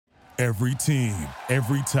Every team,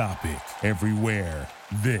 every topic, everywhere.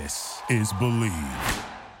 This is Believe.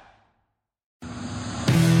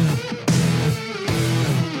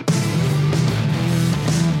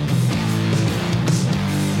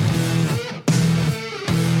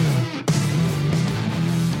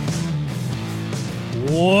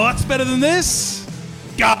 What's better than this?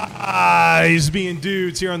 Guys being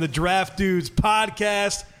dudes here on the Draft Dudes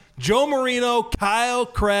podcast. Joe Marino, Kyle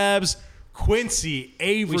Krabs, Quincy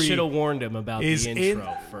Avery. We should have warned him about the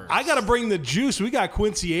intro first. I got to bring the juice. We got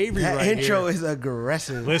Quincy Avery that right here. That intro is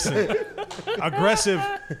aggressive. Listen, aggressive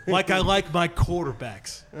like I like my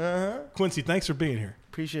quarterbacks. Quincy, thanks for being here.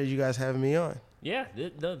 Appreciate you guys having me on. Yeah,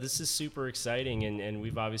 this is super exciting, and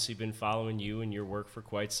we've obviously been following you and your work for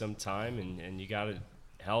quite some time, and you got a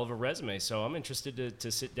hell of a resume. So I'm interested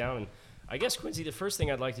to sit down. And I guess, Quincy, the first thing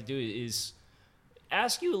I'd like to do is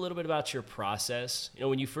ask you a little bit about your process. You know,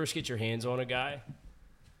 when you first get your hands on a guy,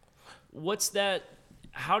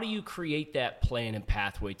 how do you create that plan and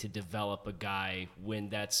pathway to develop a guy when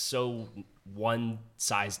that's so one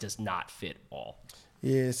size does not fit all?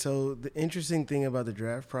 Yeah, so the interesting thing about the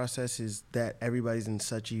draft process is that everybody's in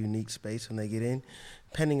such a unique space when they get in,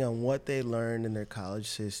 depending on what they learned in their college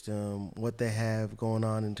system, what they have going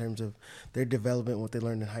on in terms of their development, what they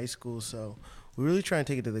learned in high school. So we really try and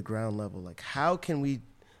take it to the ground level. Like, how can we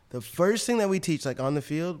 – the first thing that we teach, like, on the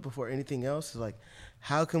field before anything else is, like,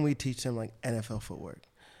 how can we teach them, like, NFL footwork?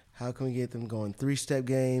 How can we get them going 3-step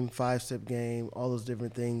game, 5-step game, all those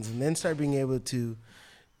different things, and then start being able to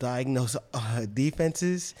diagnose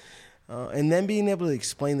defenses and then being able to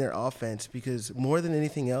explain their offense, because more than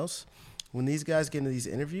anything else, when these guys get into these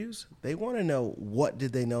interviews, they want to know what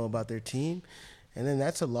did they know about their team, and then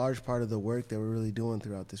that's a large part of the work that we're really doing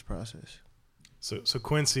throughout this process. So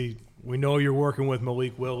Quincy, we know you're working with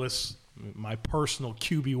Malik Willis, my personal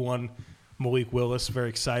QB1 Malik Willis. Very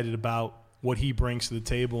excited about what he brings to the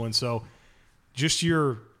table. And so just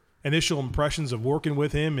your initial impressions of working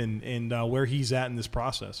with him and where he's at in this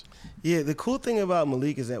process. Yeah, the cool thing about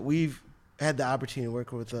Malik is that we've had the opportunity to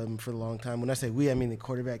work with him for a long time. When I say we, I mean the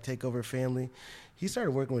quarterback takeover family. He started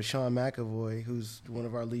working with Sean McAvoy, who's one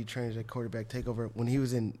of our lead trainers at quarterback takeover, when he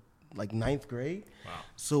was in like 9th grade. Wow.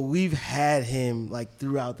 So we've had him like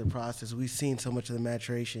throughout the process. We've seen so much of the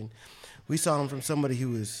maturation. We saw him from somebody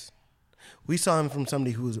who was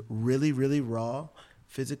really, really raw,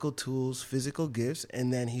 physical tools, physical gifts,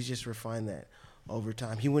 and then he's just refined that over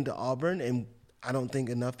time. He went to Auburn, and I don't think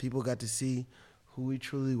enough people got to see who he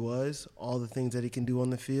truly was, all the things that he can do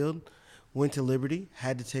on the field. Went to Liberty,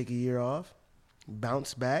 had to take a year off,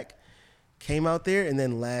 bounced back, came out there, and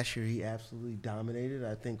then last year he absolutely dominated.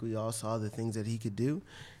 I think we all saw the things that he could do.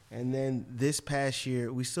 And then this past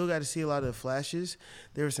year, we still got to see a lot of the flashes.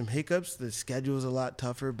 There were some hiccups. The schedule was a lot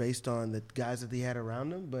tougher based on the guys that he had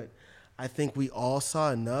around him. But I think we all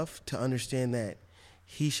saw enough to understand that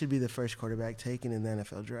he should be the first quarterback taken in the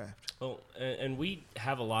NFL draft. Well, and we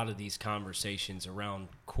have a lot of these conversations around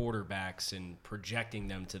quarterbacks and projecting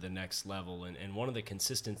them to the next level. And one of the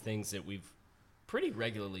consistent things that we've pretty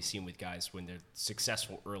regularly seen with guys when they're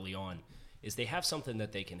successful early on is they have something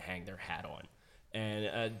that they can hang their hat on. And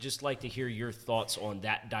I'd just like to hear your thoughts on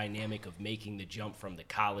that dynamic of making the jump from the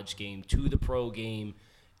college game to the pro game,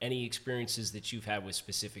 any experiences that you've had with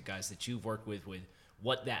specific guys that you've worked with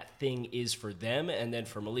what that thing is for them. And then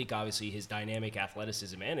for Malik, obviously, his dynamic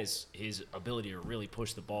athleticism and his ability to really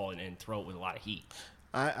push the ball and throw it with a lot of heat.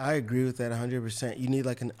 I agree with that 100%. You need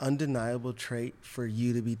like an undeniable trait for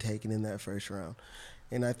you to be taken in that first round.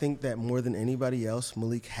 And I think that more than anybody else,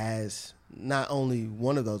 Malik has not only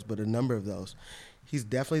one of those, but a number of those. He's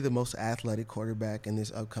definitely the most athletic quarterback in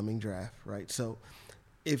this upcoming draft, right? So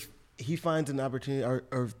if he finds an opportunity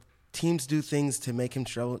or teams do things to make him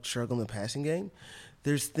struggle in the passing game,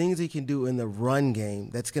 there's things he can do in the run game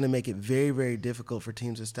that's going to make it very, very difficult for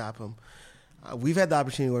teams to stop him. We've had the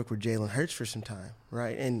opportunity to work with Jalen Hurts for some time,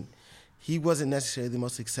 right? And he wasn't necessarily the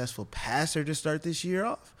most successful passer to start this year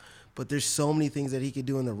off, but there's so many things that he could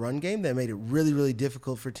do in the run game that made it really, really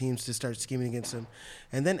difficult for teams to start scheming against him.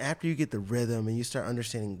 And then after you get the rhythm and you start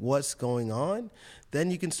understanding what's going on,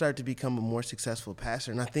 then you can start to become a more successful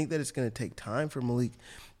passer. And I think that it's going to take time for Malik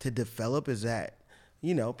to develop as that,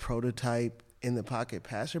 prototype in the pocket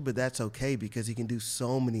passer, but that's okay because he can do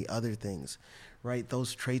so many other things, right?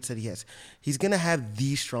 Those traits that he has. He's going to have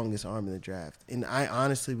the strongest arm in the draft. And I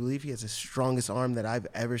honestly believe he has the strongest arm that I've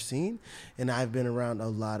ever seen. And I've been around a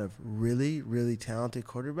lot of really, really talented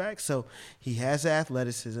quarterbacks. So he has the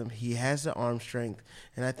athleticism. He has the arm strength.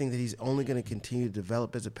 And I think that he's only going to continue to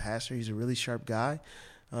develop as a passer. He's a really sharp guy.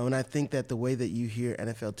 And I think that the way that you hear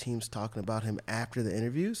NFL teams talking about him after the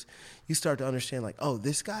interviews, you start to understand, like, oh,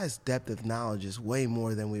 this guy's depth of knowledge is way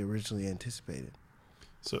more than we originally anticipated.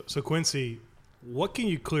 So Quincy, what can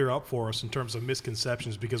you clear up for us in terms of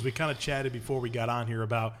misconceptions? Because we kind of chatted before we got on here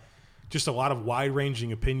about just a lot of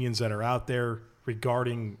wide-ranging opinions that are out there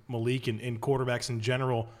regarding Malik and quarterbacks in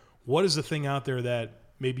general. What is the thing out there that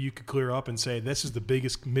maybe you could clear up and say this is the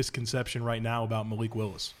biggest misconception right now about Malik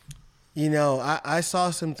Willis? You know, I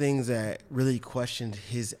saw some things that really questioned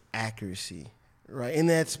his accuracy, right? And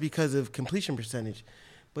that's because of completion percentage.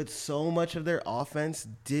 But so much of their offense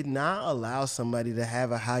did not allow somebody to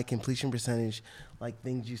have a high completion percentage like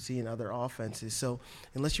things you see in other offenses. So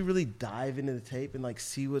unless you really dive into the tape and, like,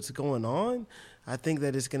 see what's going on, I think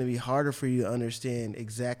that it's going to be harder for you to understand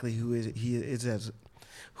exactly who he is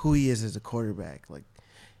as a quarterback. Like,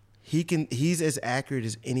 he's as accurate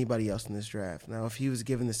as anybody else in this draft. Now, if he was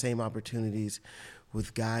given the same opportunities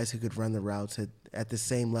with guys who could run the routes at the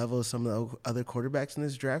same level as some of the other quarterbacks in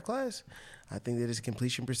this draft class, I think that his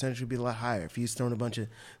completion percentage would be a lot higher. If he's thrown a bunch of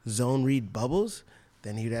zone read bubbles,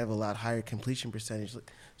 then he'd have a lot higher completion percentage.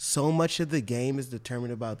 Look, so much of the game is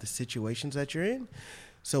determined about the situations that you're in.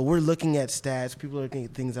 So we're looking at stats, people are looking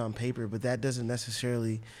at things on paper, but that doesn't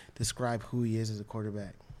necessarily describe who he is as a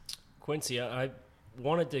quarterback. Quincy, I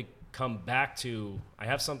wanted to come back to – I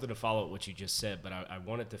have something to follow up what you just said, but I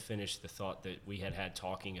wanted to finish the thought that we had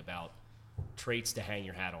talking about traits to hang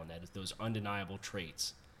your hat on, that those undeniable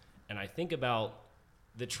traits. And I think about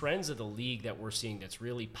the trends of the league that we're seeing that's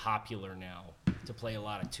really popular now to play a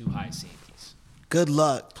lot of two high safeties. Good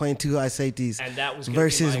luck playing two high safeties and that was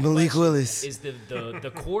versus Malik Willis. Is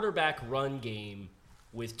the quarterback run game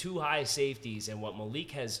with two high safeties, and what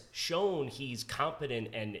Malik has shown he's competent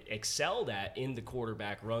and excelled at in the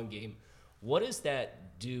quarterback run game. What does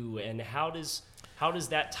that do, and how does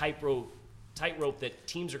that tightrope that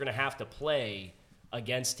teams are going to have to play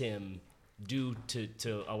against him do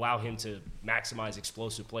to allow him to maximize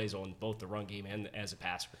explosive plays on both the run game and as a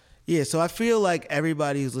passer? Yeah, so I feel like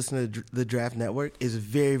everybody who's listening to the Draft Network is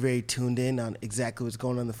very, very tuned in on exactly what's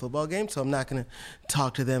going on in the football game. So I'm not going to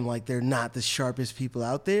talk to them like they're not the sharpest people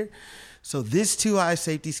out there. So this two high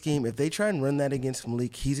safety scheme, if they try and run that against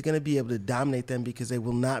Malik, he's going to be able to dominate them because they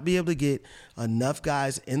will not be able to get enough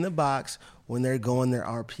guys in the box when they're going their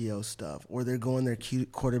RPO stuff or they're going their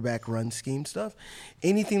quarterback run scheme stuff.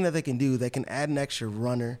 Anything that they can do, they can add an extra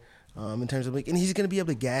runner in terms of, and he's going to be able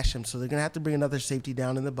to gash him, so they're going to have to bring another safety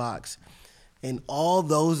down in the box. And all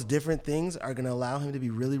those different things are going to allow him to be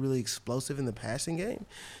really, really explosive in the passing game.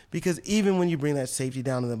 Because even when you bring that safety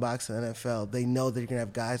down in the box in the NFL, they know that you're going to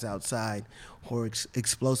have guys outside who are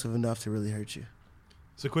explosive enough to really hurt you.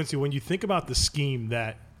 So, Quincy, when you think about the scheme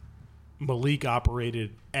that Malik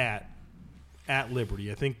operated at Liberty,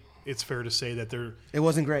 I think it's fair to say that it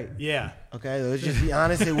wasn't great. Yeah. Okay, let's just be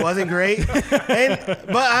honest, it wasn't great.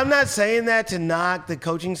 But I'm not saying that to knock the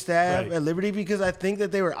coaching staff at Liberty, because I think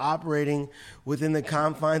that they were operating within the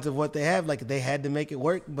confines of what they have. Like, they had to make it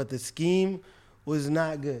work, but the scheme was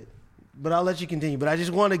not good. But I'll let you continue. But I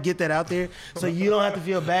just want to get that out there so you don't have to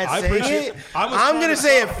feel bad saying it. I'm going to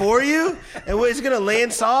say it for you, and it's going to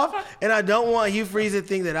land soft. And I don't want Hugh Freeze to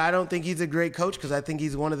think that I don't think he's a great coach, because I think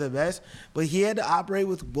he's one of the best. But he had to operate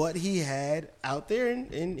with what he had out there,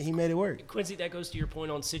 and he made it work. Quincy, that goes to your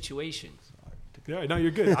point on situations. Yeah, no,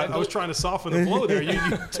 you're good. I was trying to soften the blow there. You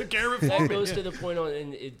took care of it. That goes to the point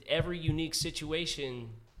on every unique situation.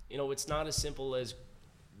 You know, it's not as simple as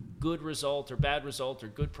good result or bad result or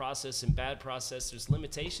good process and bad process. There's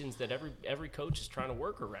limitations that every coach is trying to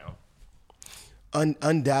work around.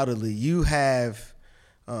 Undoubtedly. You have,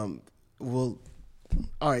 all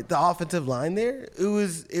right, the offensive line there,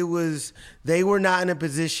 it was they were not in a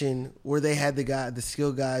position where they had the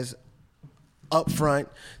skilled guys up front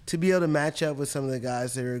to be able to match up with some of the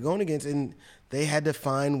guys they were going against, and they had to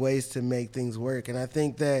find ways to make things work. And I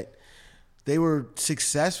think that they were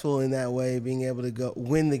successful in that way, being able to go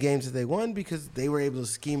win the games that they won because they were able to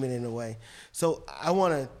scheme it in a way. So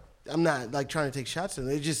I'm not like trying to take shots at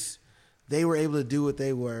them. They were able to do what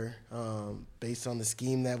they were based on the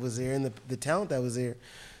scheme that was there and the talent that was there.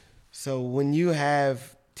 So when you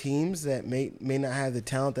have teams that may not have the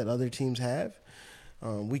talent that other teams have,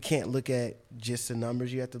 we can't look at just the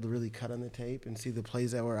numbers. You have to really cut on the tape and see the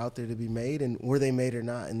plays that were out there to be made and were they made or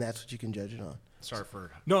not, and that's what you can judge it on. Sorry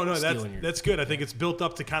for that's good. I think it's built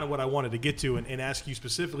up to kind of what I wanted to get to and ask you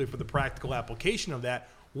specifically for the practical application of that.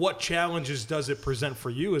 What challenges does it present for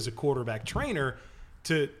you as a quarterback trainer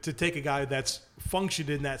to take a guy that's functioned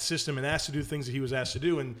in that system and asked to do things that he was asked to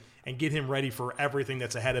do and get him ready for everything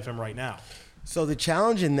that's ahead of him right now? So the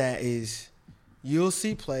challenge in that is you'll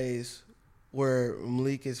see plays where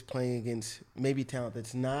Malik is playing against maybe talent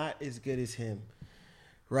that's not as good as him,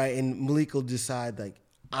 right? And Malik will decide, like,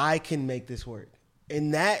 I can make this work.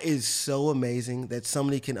 And that is so amazing that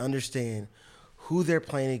somebody can understand who they're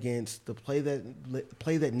playing against, the play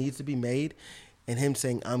that needs to be made, and him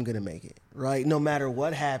saying, I'm going to make it, right? No matter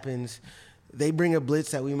what happens, they bring a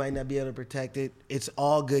blitz that we might not be able to protect it. It's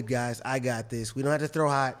all good, guys. I got this. We don't have to throw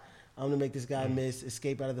hot. I'm going to make this guy miss,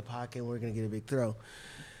 escape out of the pocket, and we're going to get a big throw.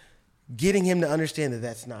 Getting him to understand that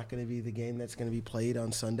that's not going to be the game that's going to be played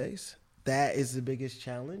on Sundays, that is the biggest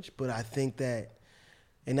challenge. But I think that,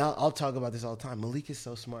 and I'll talk about this all the time, Malik is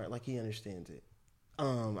so smart, like he understands it.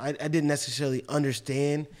 I didn't necessarily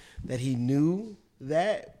understand that he knew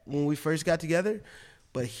that when we first got together,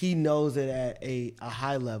 but he knows it at a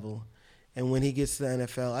high level. And when he gets to the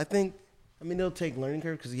NFL, it'll take learning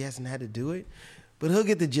curve because he hasn't had to do it, but he'll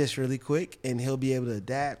get the gist really quick, and he'll be able to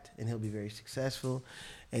adapt, and he'll be very successful,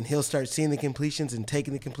 and he'll start seeing the completions and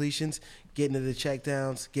taking the completions, getting to the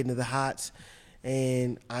checkdowns, getting to the hots.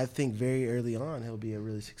 And I think very early on, he'll be a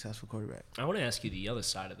really successful quarterback. I want to ask you the other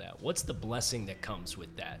side of that. What's the blessing that comes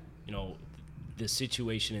with that? You know, the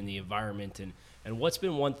situation and the environment. And what's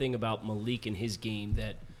been one thing about Malik and his game,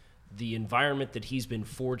 that the environment that he's been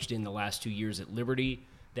forged in the last 2 years at Liberty,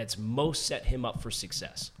 that's most set him up for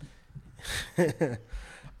success? I'm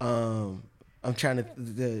trying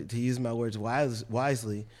to use my words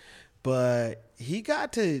wisely, but he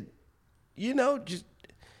got to,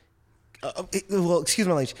 excuse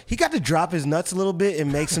my language. He got to drop his nuts a little bit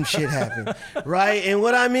and make some shit happen, right? And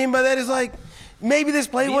what I mean by that is, like, maybe this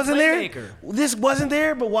play wasn't there. This wasn't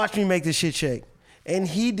there, but watch me make this shit shake. And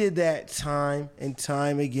he did that time and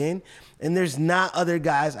time again. And there's not other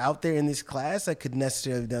guys out there in this class that could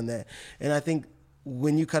necessarily have done that. And I think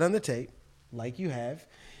when you cut on the tape, like you have,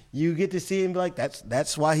 you get to see him be like,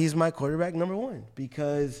 that's why he's my quarterback number one,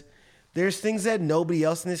 because there's things that nobody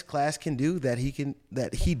else in this class can do that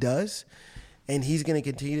he does, and he's going to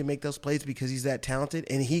continue to make those plays because he's that talented,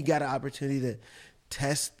 and he got an opportunity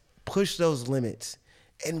to push those limits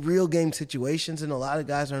in real game situations, and a lot of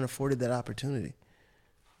guys aren't afforded that opportunity.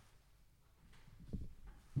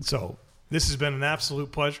 So this has been an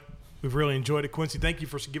absolute pleasure. We've really enjoyed it. Quincy, thank you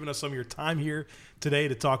for giving us some of your time here today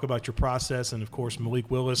to talk about your process, and, of course, Malik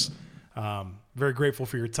Willis. Very grateful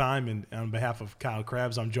for your time, and on behalf of Kyle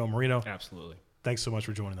Krabs, I'm Joe Marino. Absolutely. Thanks so much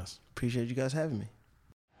for joining us. Appreciate you guys having me.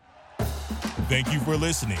 Thank you for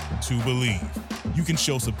listening to Believe. You can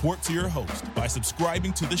show support to your host by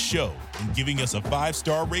subscribing to the show and giving us a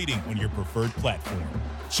 5-star rating on your preferred platform.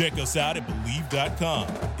 Check us out at Believe.com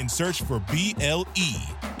and search for BLEAV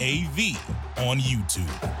on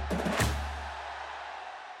YouTube.